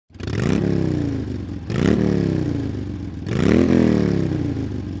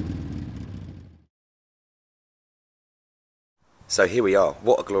So here we are,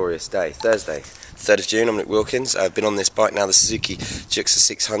 what a glorious day, Thursday, 3rd of June, I'm Nick Wilkins. I've been on this bike now, the Suzuki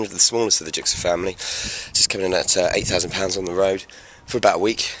GSX-R, the smallest of the GSX family, just coming in at £8,000 on the road for about a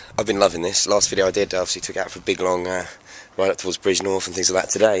week. I've been loving this. Last video I did, I obviously took it out for a big long ride up towards Bridge North and things like that.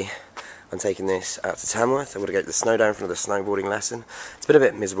 Today, I'm taking this out to Tamworth. I'm going to go to the Snowdown for another snowboarding lesson. It's been a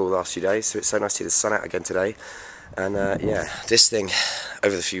bit miserable the last few days, so it's so nice to see the sun out again today. And yeah, this thing,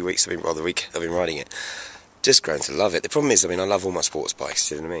 over the few weeks, I've been riding it, just grown to love it. The problem is, I love all my sports bikes,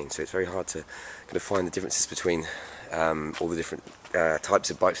 do you know what I mean? So it's very hard to kind of find the differences between all the different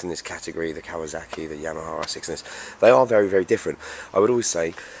types of bikes in this category, the Kawasaki, the Yamaha R6 and this. They are very, very different. I would always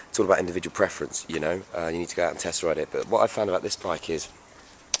say it's all about individual preference, you know. You need to go out and test ride it. But what I found about this bike is,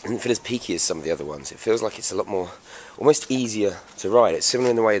 it doesn't feel as peaky as some of the other ones. It feels like it's a lot more, almost easier to ride. It's similar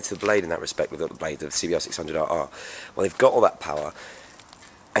in the way to the blade in that respect with the blade, the CBR600RR. Well, they've got all that power,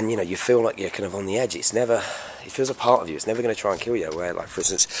 and you know, you feel like you're kind of on the edge. It's never, it feels a part of you. It's never going to try and kill you. Where, like, for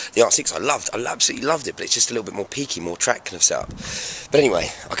instance, the R6 I absolutely loved it, but it's just a little bit more peaky, more track kind of setup. But anyway,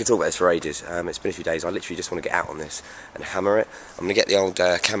 I could talk about this for ages. It's been a few days. I literally just want to get out on this and hammer it. I'm going to get the old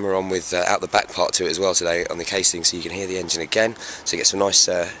camera on with out the back part to it as well today on the casing, so you can hear the engine again. So you get some nice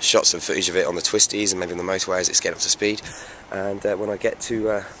shots and footage of it on the twisties and maybe on the motorway as it's getting up to speed. And when I get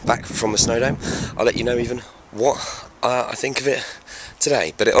to back from the Snowdown, I'll let you know even what I think of it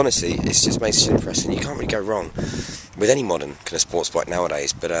today. But it honestly, it's just makes it impressive. You can't really go wrong with any modern kind of sports bike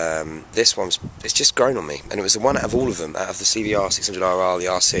nowadays. But this one's, it's just grown on me, and it was the one out of all of them, out of the CBR600RR, the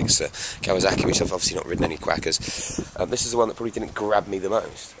R6, Kawasaki, which I've obviously not ridden any quackers. This is the one that probably didn't grab me the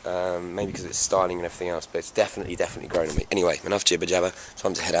most, maybe because of its styling and everything else. But it's definitely grown on me. Anyway, enough jibber jabber.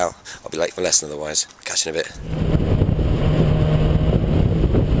 Time to head out. I'll be late for lesson otherwise. Catch you in a bit.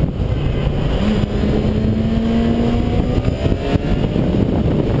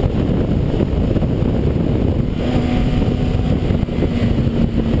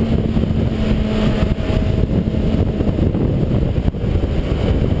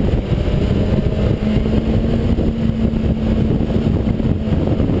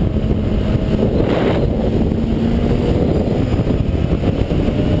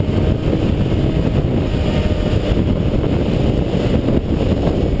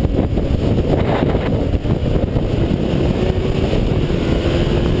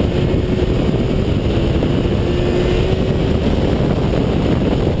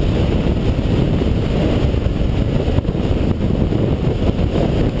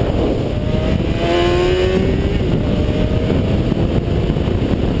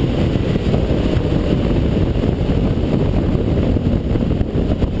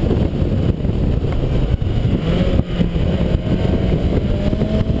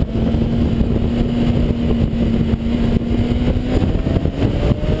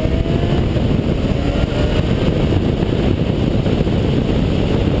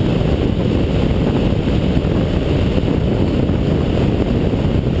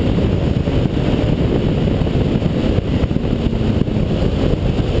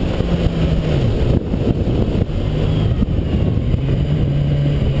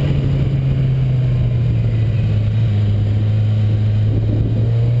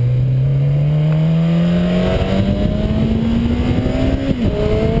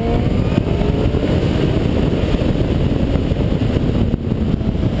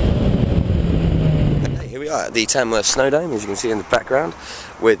 The Tamworth Snowdome, as you can see in the background,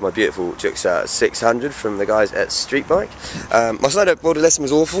 with my beautiful GSX-R from the guys at Street Bike. My snowboarding lesson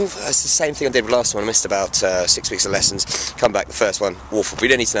was awful. It's the same thing I did with the last one. I missed about 6 weeks of lessons. Come back, the first one, awful. But we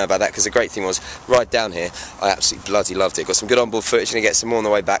don't need to know about that, because the great thing was, ride down here, I absolutely bloody loved it. Got some good onboard footage, and get some more on the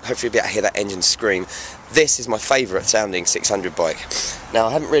way back. Hopefully you'll be able to hear that engine scream. This is my favourite sounding 600 bike. Now,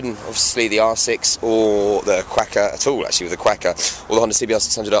 I haven't ridden, obviously, the R6 or the Quacker at all, actually, with the Quacker, or the Honda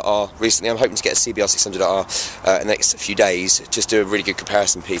CBR600R recently. I'm hoping to get a CBR600R in the next few days, just do a really good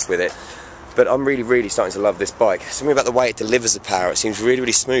comparison piece with it. But I'm really starting to love this bike. Something about the way it delivers the power. It seems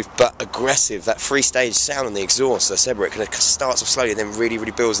really smooth, but aggressive. That three-stage sound on the exhaust, I said, where it kind of starts off slowly, then really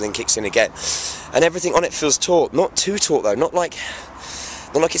builds and then kicks in again. And everything on it feels taut. Not too taut, though. Not like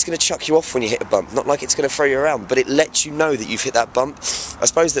it's going to chuck you off when you hit a bump, not like it's going to throw you around, but it lets you know that you've hit that bump. I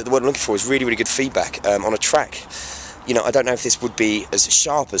suppose that the word I'm looking for is really good feedback on a track. You know, I don't know if this would be as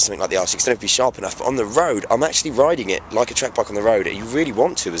sharp as something like the R6, I don't know if it'd be sharp enough, but on the road, I'm actually riding it like a track bike on the road, and you really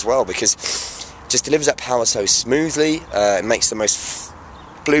want to as well, because it just delivers that power so smoothly. It makes the most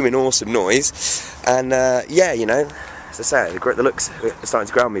blooming awesome noise, and yeah, you know, I say, the looks are starting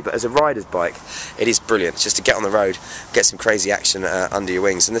to grow on me, but as a rider's bike, it is brilliant just to get on the road, get some crazy action under your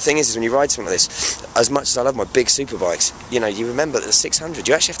wings. And the thing is when you ride something like this, as much as I love my big super bikes, you know, you remember that the 600,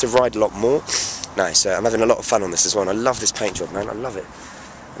 you actually have to ride a lot more. No, so I'm having a lot of fun on this as well, and I love this paint job, man, I love it.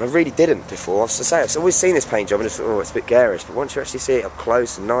 And I really didn't before. As I say, I've always seen this paint job and just thought, oh, it's a bit garish, but once you actually see it up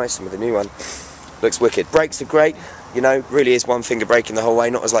close and nice, and with the new one, looks wicked. Brakes are great, you know, really is one finger braking the whole way,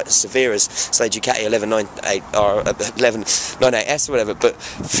 not as like severe as say Ducati 1198 or 1198S or whatever, but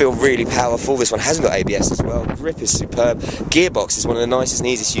feel really powerful. This one hasn't got ABS as well. Grip is superb. Gearbox is one of the nicest and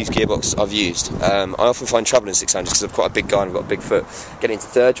easiest to use gearboxes I've used. I often find trouble in 600 because I'm quite a big guy and I've got a big foot. Getting into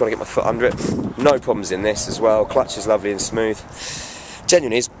third, trying to get my foot under it, no problems in this as well. Clutch is lovely and smooth.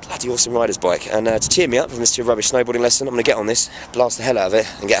 Genuinely is a bloody awesome rider's bike. And to cheer me up from this rubbish snowboarding lesson, I'm going to get on this, blast the hell out of it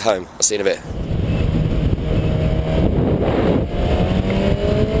and get home. I'll see you in a bit.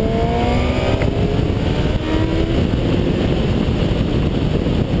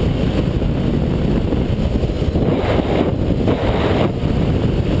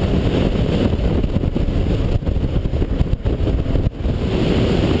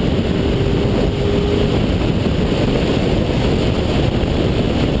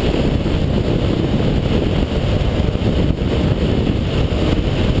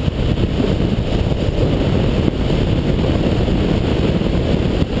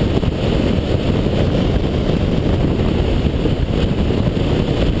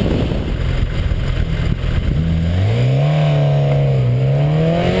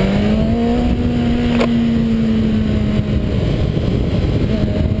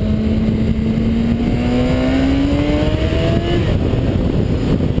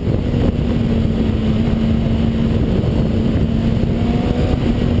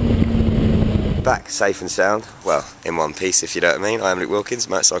 Back safe and sound, well, in one piece if you know what I mean. I am Luke Wilkins,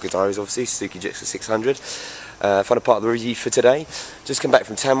 Motorcycle Diaries obviously, Suzuki GSX-R. Final part of the review for today. Just come back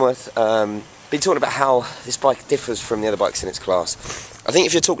from Tamworth. Been talking about how this bike differs from the other bikes in its class. I think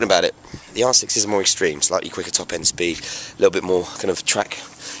if you're talking about it, the R6 is more extreme, slightly quicker top end speed, a little bit more kind of track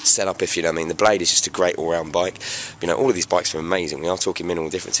setup if you know what I mean. The Blade is just a great all-round bike. You know, all of these bikes are amazing. We are talking minimal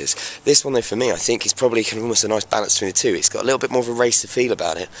differences. This one though for me I think is probably kind of almost a nice balance between the two. It's got a little bit more of a racer feel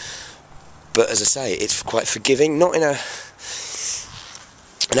about it. But as I say, it's quite forgiving, not in an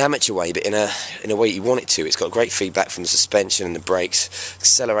amateur way, but in a way you want it to. It's got great feedback from the suspension and the brakes.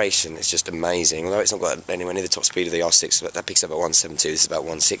 Acceleration is just amazing. Although it's not got anywhere near the top speed of the R6, but that picks up at 172. This is about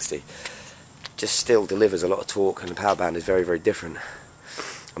 160. Just still delivers a lot of torque, and the power band is very, very different.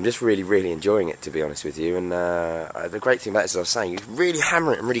 I'm just really, really enjoying it, to be honest with you. And the great thing about it, as I was saying, you can really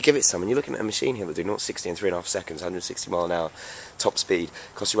hammer it and really give it some. And you're looking at a machine here that do 0-60 in 3.5 seconds, 160 mile an hour, top speed,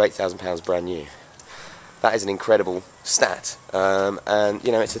 costs you £8,000 brand new. That is an incredible stat. And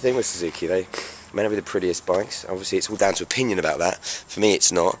you know, it's the thing with Suzuki. They may not be the prettiest bikes. Obviously, it's all down to opinion about that. For me,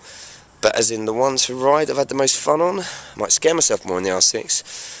 it's not. But as in the ones to ride I've had the most fun on, I might scare myself more in the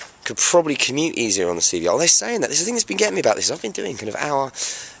R6. Could probably commute easier on the CBR. They're saying that. This is the thing that's been getting me about this. I've been doing kind of hour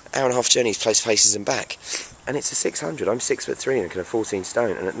and a half journeys, places and back. And it's a 600. I'm 6'3" and kind of 14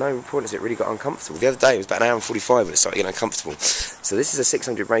 stone. And at no point has it really got uncomfortable. The other day it was about an hour and 45 when it started getting uncomfortable. So this is a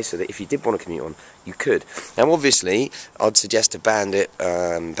 600 racer that if you did want to commute on, you could. Now obviously, I'd suggest a Bandit,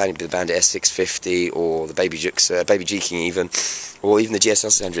 the Bandit S650 or the Baby Jeking even, or even the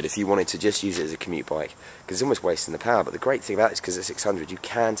GSX-R if you wanted to just use it as a commute bike. Because it's almost wasting the power. But the great thing about it is because it's 600, you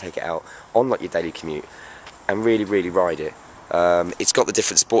can take it out on like your daily commute and really, really ride it. It's got the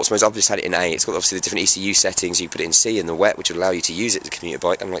different sports modes. I've just had it in A. It's got obviously the different ECU settings. You can put it in C in the wet, which will allow you to use it as a commuter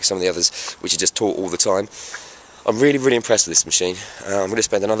bike, unlike some of the others which are just taught all the time. I'm really, really impressed with this machine. I'm going to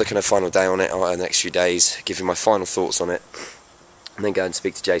spend another kind of final day on it in the next few days, give you my final thoughts on it, and then go and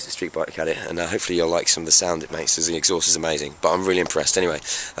speak to Jace at Street Bike at it, and hopefully you'll like some of the sound it makes, because the exhaust is amazing. But I'm really impressed. Anyway,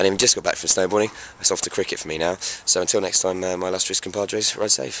 I even just got back from snowboarding. It's off to cricket for me now. So until next time, my illustrious compadres,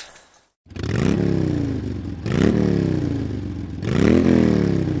 ride safe.